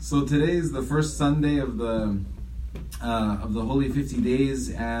So today is the first Sunday of the Holy 50 Days,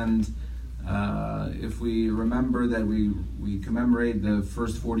 and if we remember that we commemorate the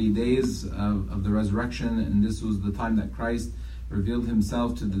first 40 days of the resurrection, and this was the time that Christ revealed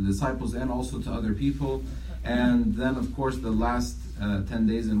himself to the disciples and also to other people. And then, of course, the last 10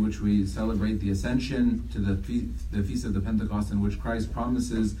 days in which we celebrate the Ascension to the Feast of the Pentecost, in which Christ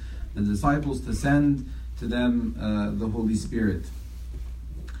promises the disciples to send to them the Holy Spirit.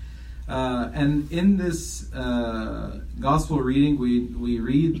 And in this Gospel reading, we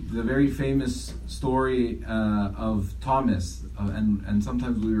read the very famous story of Thomas, and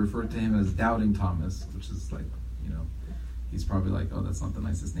sometimes we refer to him as Doubting Thomas, which is like, he's probably like, oh, that's not the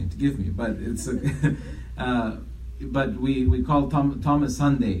nicest name to give me, but it's but we call Thomas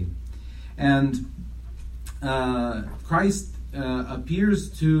Sunday. And Christ appears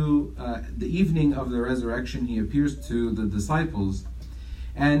to the evening of the resurrection. He appears to the disciples,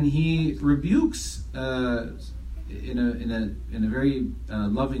 and he rebukes in a very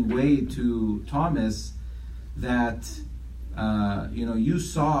loving way to Thomas that you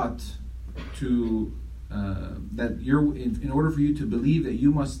sought to that you're in order for you to believe that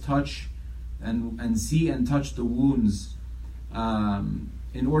you must touch and see and touch the wounds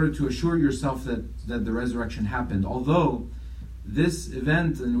in order to assure yourself that the resurrection happened. Although this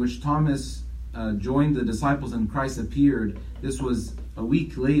event in which Thomas joined the disciples and Christ appeared, this was a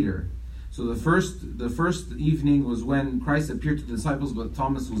week later. So the first evening was when Christ appeared to the disciples, but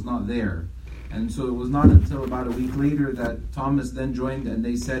Thomas was not there. And so it was not until about a week later that Thomas then joined, and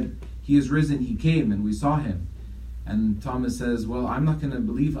they said, "He is risen, he came, and we saw him." And Thomas says, "Well, I'm not going to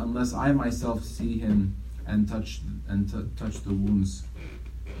believe unless I myself see him and touch the wounds."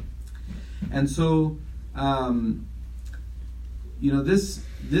 And so,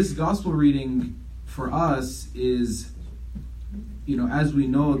 this gospel reading for us is, as we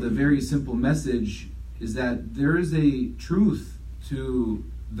know, the very simple message is that there is a truth to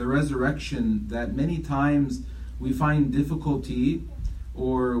the resurrection that many times we find difficulty,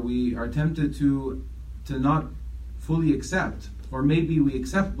 or we are tempted to not fully accept, or maybe we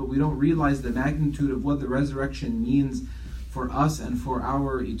accept but we don't realize the magnitude of what the resurrection means for us and for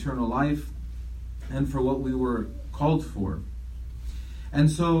our eternal life and for what we were called for.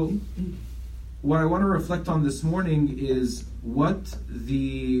 And so what I want to reflect on this morning is what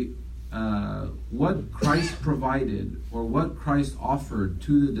Christ provided, or what Christ offered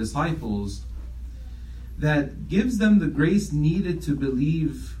to the disciples, that gives them the grace needed to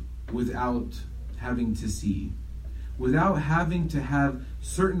believe without having to see, without having to have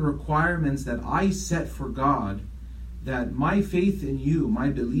certain requirements that I set for God, that my faith in you, my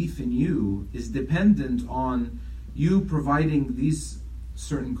belief in you, is dependent on you providing these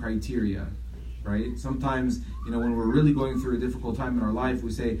certain criteria, right? Sometimes, when we're really going through a difficult time in our life,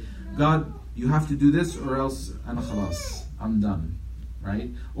 we say, "God, you have to do this or else ana khalas, I'm done."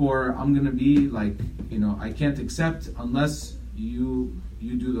 Right? Or I'm going to be like, I can't accept unless you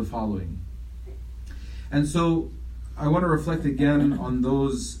do the following. And so I want to reflect again on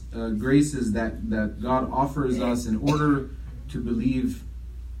those graces that God offers us in order to believe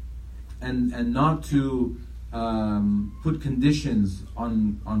and not to put conditions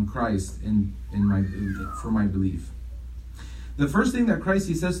on Christ for my belief. The first thing that Christ,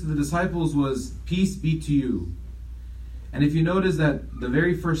 he says to the disciples was, "Peace be to you." And if you notice that the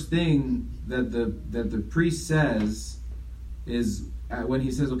very first thing that the priest says is when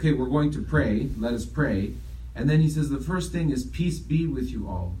he says, "Okay, we're going to pray, let us pray," and then he says the first thing is, "Peace be with you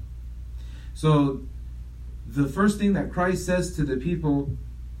all." So the first thing that Christ says to the people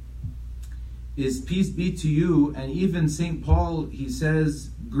is, "Peace be to you," and even St. Paul, he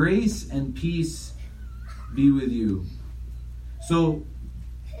says, "Grace and peace be with you." So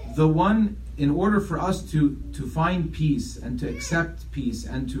in order for us to find peace and to accept peace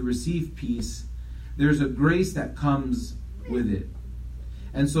and to receive peace, there's a grace that comes with it.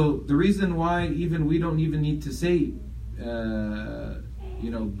 And so the reason why even we don't even need to say,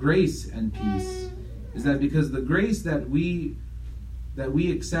 grace and peace, is that because the grace that we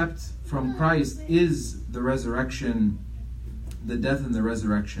accept from Christ is the resurrection, the death and the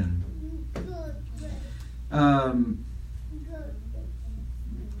resurrection.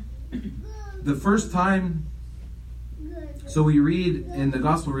 The first time, so we read in the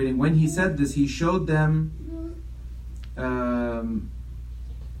gospel reading, when he said this, he showed them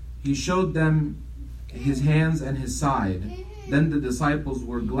his hands and his side. Then the disciples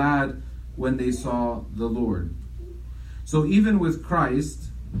were glad when they saw the Lord. So even with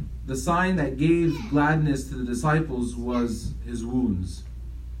Christ, the sign that gave gladness to the disciples was his wounds.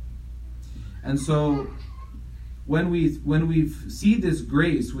 And so when we see this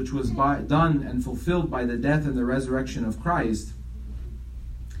grace, which was done and fulfilled by the death and the resurrection of Christ,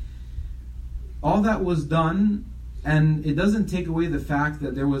 all that was done, and it doesn't take away the fact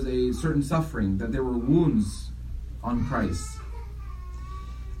that there was a certain suffering, that there were wounds on Christ.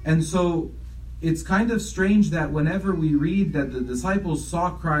 And so it's kind of strange that whenever we read that the disciples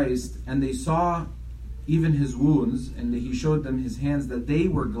saw Christ and they saw even his wounds and he showed them his hands, that they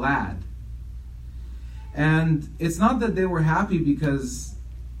were glad. And it's not that they were happy because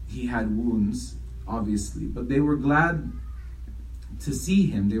he had wounds, obviously, but they were glad to see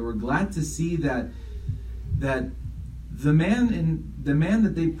him. They were glad to see that the man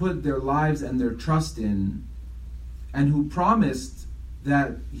that they put their lives and their trust in, and who promised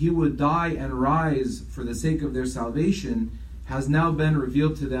that he would die and rise for the sake of their salvation, has now been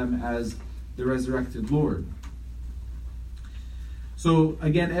revealed to them as the resurrected Lord. So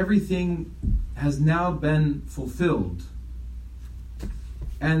again, everything has now been fulfilled.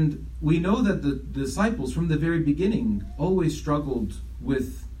 And we know that the disciples from the very beginning always struggled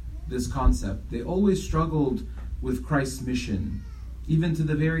with this concept. They always struggled with Christ's mission, even to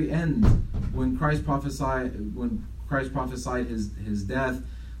the very end, when Christ prophesied his death,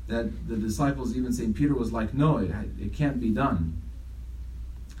 that the disciples, even St. Peter, was like, no, it can't be done.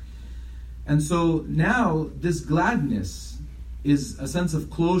 And so now this gladness is a sense of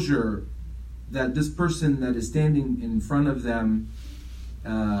closure, that this person that is standing in front of them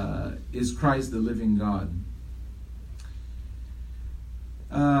is Christ, the living God.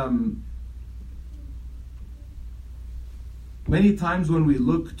 Many times when we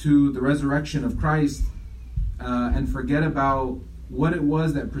look to the resurrection of Christ and forget about what it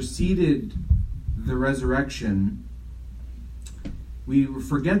was that preceded the resurrection, we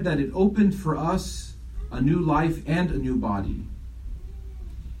forget that it opened for us a new life and a new body.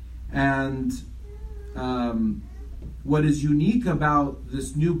 And what is unique about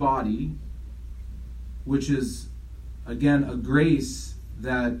this new body, which is, again, a grace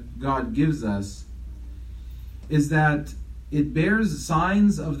that God gives us, is that it bears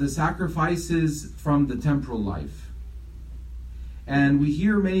signs of the sacrifices from the temporal life. And we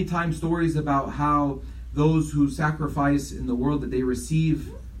hear many times stories about how those who sacrifice in the world, that they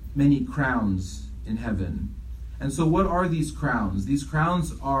receive many crowns in heaven. And so what are these crowns? These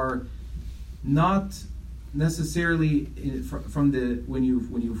crowns are not necessarily from the when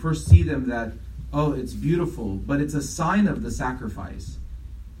you first see them that, oh, it's beautiful, but it's a sign of the sacrifice.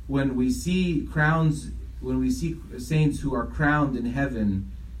 When we see crowns, when we see saints who are crowned in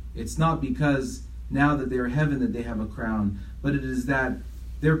heaven, it's not because now that they're in heaven that they have a crown, but it is that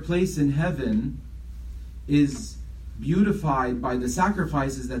their place in heaven is beautified by the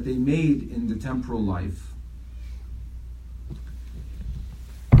sacrifices that they made in the temporal life.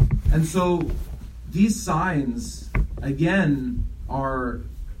 And so these signs, again, are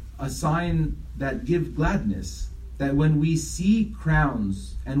a sign that give gladness. That when we see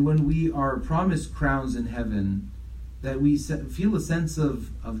crowns and when we are promised crowns in heaven, that we feel a sense of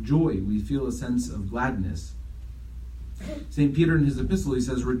joy, we feel a sense of gladness. St. Peter in his epistle, he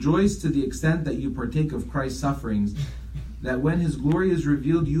says, "Rejoice to the extent that you partake of Christ's sufferings, that when his glory is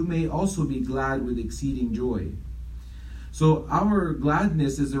revealed, you may also be glad with exceeding joy." So our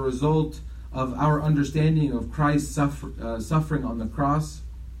gladness is a result of our understanding of Christ's suffering on the cross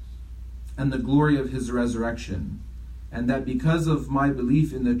and the glory of his resurrection. And that because of my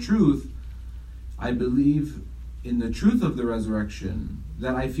belief in the truth, I believe in the truth of the resurrection,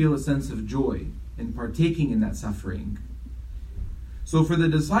 that I feel a sense of joy in partaking in that suffering. So for the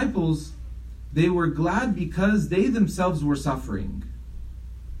disciples, they were glad because they themselves were suffering.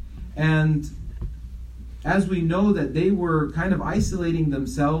 And as we know that they were kind of isolating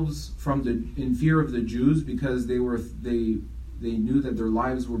themselves in fear of the Jews, because they knew that their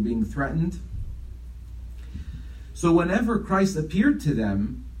lives were being threatened. So whenever Christ appeared to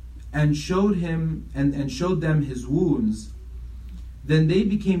them and showed them his wounds, then they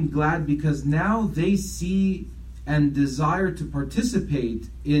became glad because now they see and desire to participate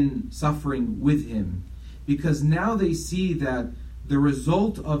in suffering with him. Because now they see that the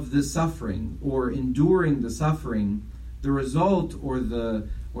result of the suffering, or enduring the suffering, the result or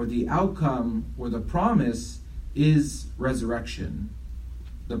the outcome or the promise is resurrection.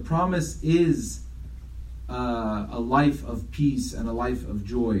 The promise is a life of peace and a life of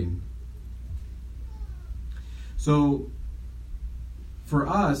joy. So for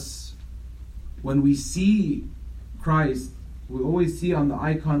us, when we see Christ, we always see on the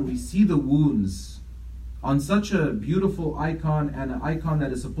icon, we see the wounds on such a beautiful icon, and an icon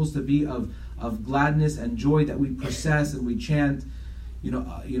that is supposed to be of gladness and joy, that we process and we chant,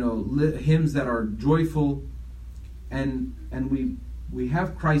 hymns that are joyful. and we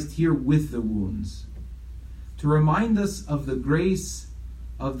have Christ here with the wounds, to remind us of the grace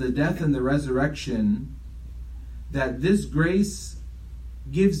of the death and the resurrection, that this grace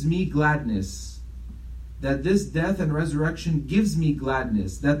gives me gladness, that this death and resurrection gives me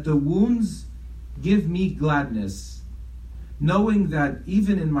gladness, that the wounds give me gladness, knowing that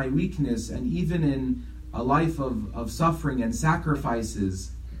even in my weakness and even in a life of suffering and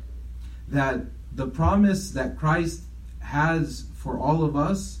sacrifices, that the promise that Christ has for all of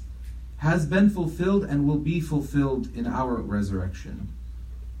us has been fulfilled and will be fulfilled in our resurrection.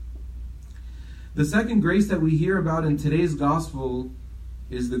 The second grace that we hear about in today's gospel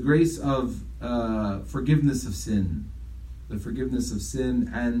is the grace of forgiveness of sin. The forgiveness of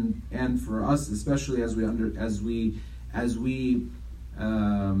sin, and for us especially as we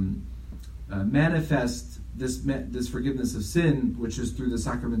manifest this forgiveness of sin, which is through the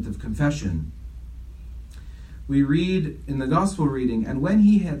sacrament of confession. We read in the gospel reading, "And when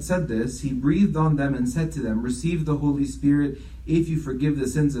he had said this, he breathed on them and said to them, 'Receive the Holy Spirit. If you forgive the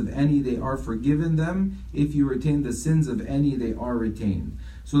sins of any, they are forgiven them. If you retain the sins of any, they are retained.'"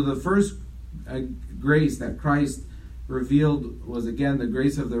 So the first grace that Christ revealed was again the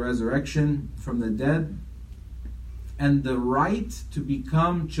grace of the resurrection from the dead and the right to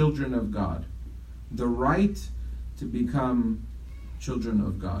become children of God. The right to become children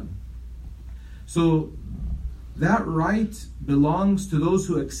of God. So that right belongs to those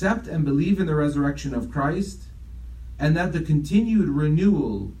who accept and believe in the resurrection of Christ, and that the continued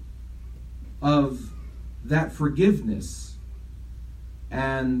renewal of that forgiveness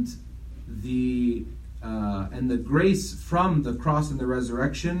and the grace from the cross and the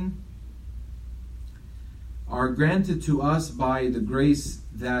resurrection are granted to us by the grace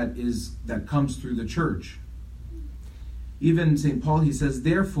that comes through the church. Even St. Paul, he says,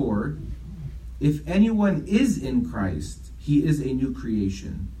 "Therefore, if anyone is in Christ, he is a new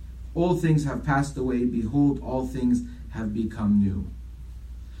creation. All things have passed away. Behold, all things have become new."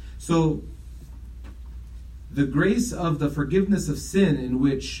 So, the grace of the forgiveness of sin in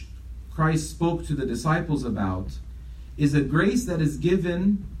which Christ spoke to the disciples about is a grace that is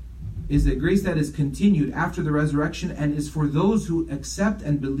given, is a grace that is continued after the resurrection and is for those who accept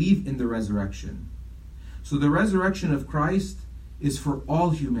and believe in the resurrection. So the resurrection of Christ is for all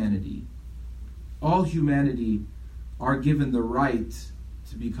humanity. All humanity are given the right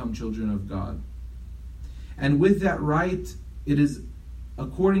to become children of God. And with that right, it is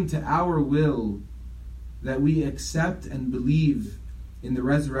according to our will that we accept and believe in the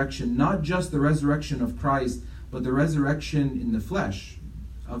resurrection, not just the resurrection of Christ, but the resurrection in the flesh,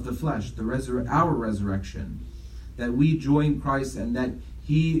 our resurrection, that we join Christ and that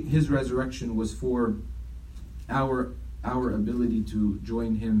his resurrection was for our ability to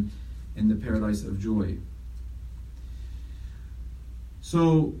join him in the paradise of joy.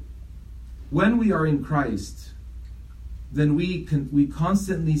 So, when we are in Christ, then we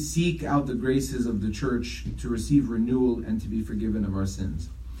constantly seek out the graces of the church to receive renewal and to be forgiven of our sins.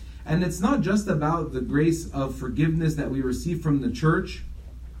 And it's not just about the grace of forgiveness that we receive from the church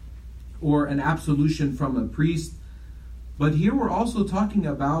or an absolution from a priest, but here we're also talking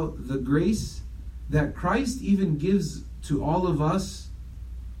about the grace that Christ even gives to all of us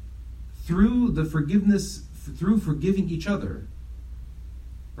through the forgiveness, through forgiving each other,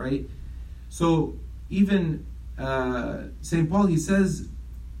 right? So even St. Paul, he says,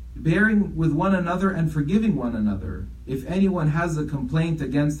 bearing with one another and forgiving one another. If anyone has a complaint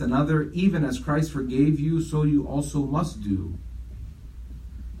against another, even as Christ forgave you, so you also must do.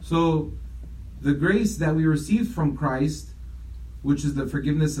 So the grace that we received from Christ, which is the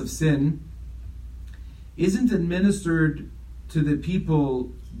forgiveness of sin, isn't administered to the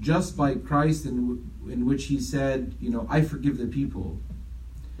people just by Christ in which he said, I forgive the people.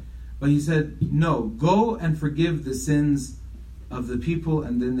 But he said, no, go and forgive the sins of the people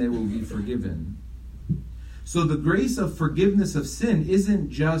and then they will be forgiven. So the grace of forgiveness of sin isn't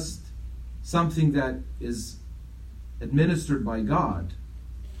just something that is administered by God,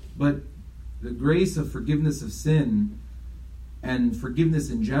 but the grace of forgiveness of sin and forgiveness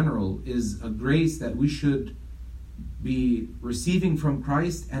in general is a grace that we should be receiving from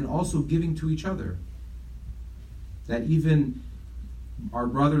Christ and also giving to each other. That even our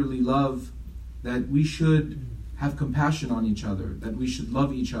brotherly love, that we should have compassion on each other, that we should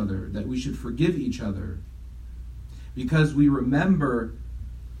love each other, that we should forgive each other, because we remember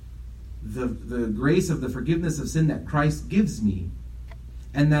the grace of the forgiveness of sin that Christ gives me,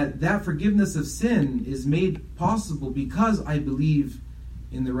 and that forgiveness of sin is made possible because I believe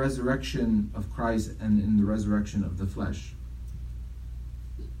in the resurrection of Christ and in the resurrection of the flesh.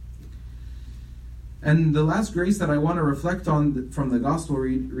 And the last grace that I want to reflect on from the gospel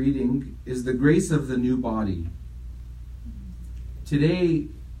reading is the grace of the new body. Today,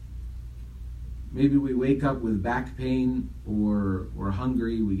 maybe we wake up with back pain, or we're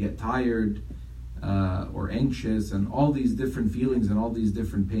hungry, we get tired, or anxious, and all these different feelings and all these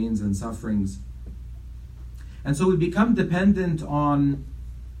different pains and sufferings. And so we become dependent on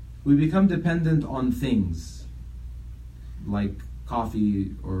things like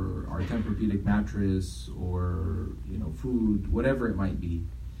coffee or our Tempur-Pedic mattress or food, whatever it might be.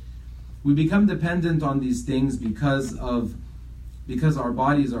 We become dependent on these things because our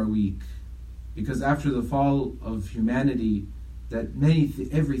bodies are weak. Because after the fall of humanity, that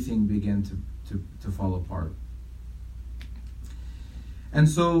everything began to fall apart. And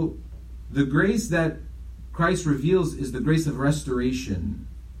so the grace that Christ reveals is the grace of restoration.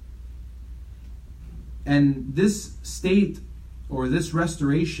 And this state, or this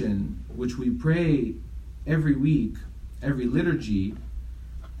restoration, which we pray every week, every liturgy,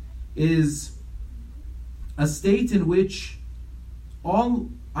 is a state in which all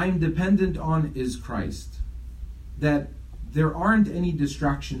I'm dependent on is Christ. That there aren't any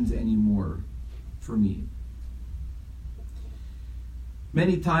distractions anymore for me.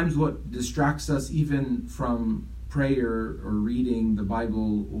 Many times what distracts us even from prayer or reading the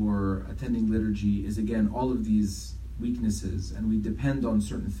Bible or attending liturgy is, again, all of these weaknesses, and we depend on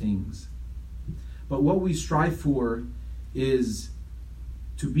certain things. But what we strive for is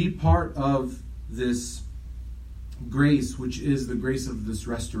to be part of this grace, which is the grace of this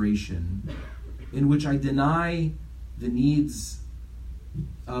restoration, in which I deny the needs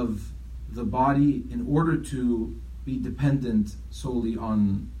of the body in order to be dependent solely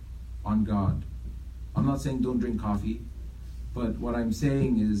on God. I'm not saying don't drink coffee, but what I'm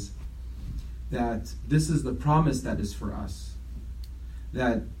saying is that this is the promise that is for us,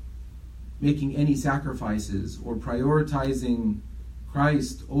 that making any sacrifices or prioritizing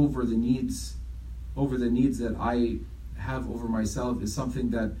Christ over the needs that I have over myself is something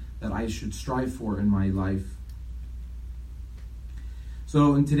that I should strive for in my life.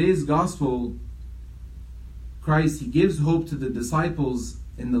 So in today's gospel, Christ, he gives hope to the disciples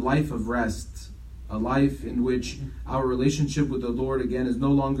in the life of rest, a life in which our relationship with the Lord, again, is no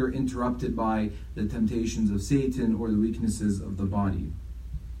longer interrupted by the temptations of Satan or the weaknesses of the body.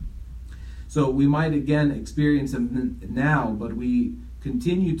 So we might again experience them now, but we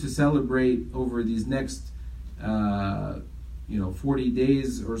continue to celebrate over these next 40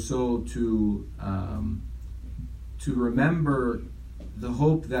 days or so to remember the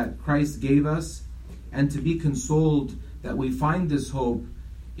hope that Christ gave us, and to be consoled that we find this hope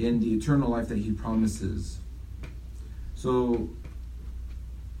in the eternal life that he promises. So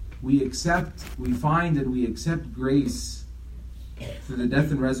we find and we accept grace through the death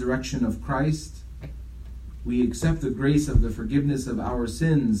and resurrection of Christ. We accept the grace of the forgiveness of our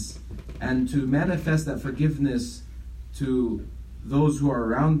sins, and to manifest that forgiveness to those who are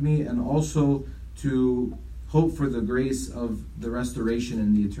around me, and also to hope for the grace of the restoration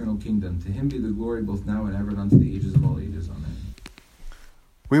in the eternal kingdom. To him be the glory both now and ever, and unto the ages of all ages. Amen.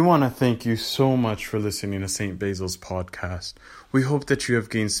 We want to thank you so much for listening to St. Basil's podcast. We hope that you have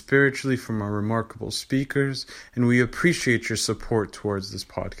gained spiritually from our remarkable speakers, and we appreciate your support towards this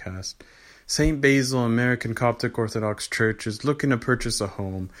podcast. St. Basil American Coptic Orthodox Church is looking to purchase a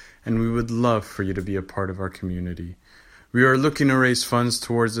home, and we would love for you to be a part of our community. We are looking to raise funds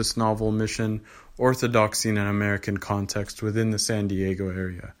towards this novel mission, Orthodoxy in an American Context, within the San Diego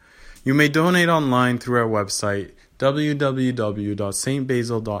area. You may donate online through our website,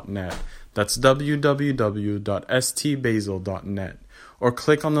 www.stbasil.net. That's www.stbasil.net. Or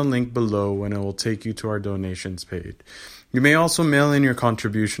click on the link below and it will take you to our donations page. You may also mail in your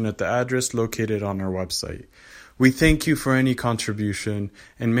contribution at the address located on our website. We thank you for any contribution,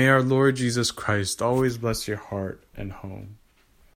 and may our Lord Jesus Christ always bless your heart and home.